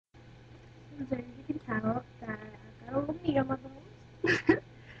So you can tell that I've got a little meat on my bones.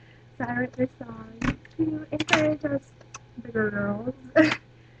 So I wrote this song to encourage us bigger girls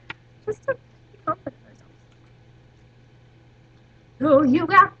just to be confident in ourselves. Oh, you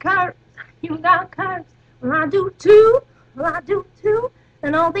got curves, you got curves. Well, I do too, well, I do too.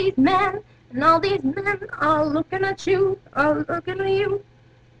 And all these men are looking at you, are looking at you.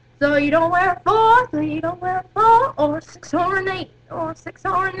 So you don't wear a 4, so you don't wear a 4, or a 6 or an 8, or a 6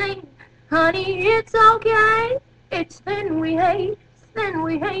 or an 8. Honey, it's okay, it's thin we hate, it's thin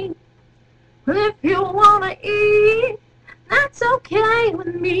we hate. Well, if you wanna eat, that's okay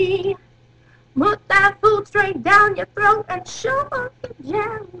with me. Put that food straight down your throat and show up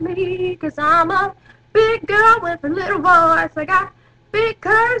your jelly. 'Cause I'm a big girl with a little voice. I got big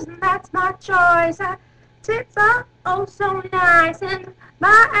curves and that's my choice. My tits are oh so nice and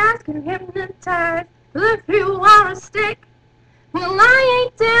my ass can hypnotize. Well, if you want a stick, well, I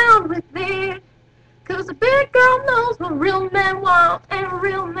ain't down with it. 'Cause a big girl knows what real men want, and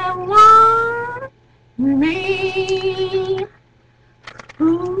real men want me.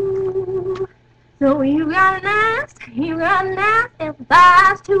 Ooh. So you got an ass, and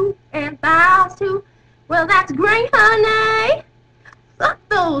thighs too. Well, that's great, honey. Fuck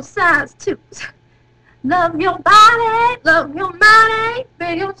those size 2s. Love your body,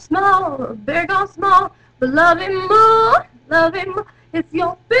 big or small, but love it more, if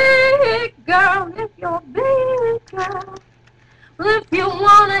you're big, girl, if you're big, girl. Well, if you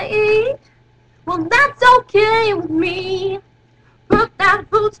wanna eat, well, that's okay with me. Put that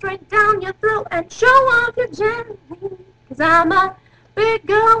food straight down your throat and show off your jelly. 'Cause I'm a big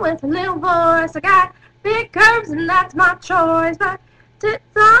girl with a little voice. I got big curves and that's my choice. My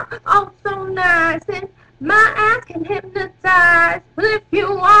tits are oh so nice and my ass can hypnotize. Well, if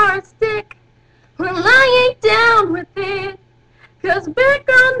you want a stick, well, I ain't down with it. 'Cause a big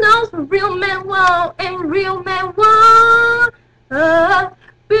girl knows what real men want, and real men want a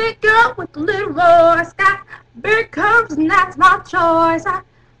big girl with a little voice. Got big curves and that's my choice. My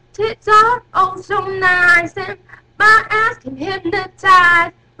tits are oh so nice and my ass can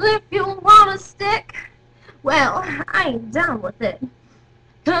hypnotize. Well, if you want a stick, well, I ain't down with it.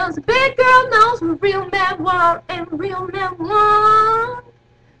 'Cause a big girl knows what real men want, and real men want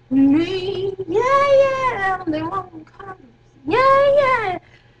me. Yeah, yeah, they want curves. Yeah, yeah.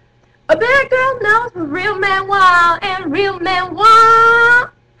 A big girl knows what real men want, and real men want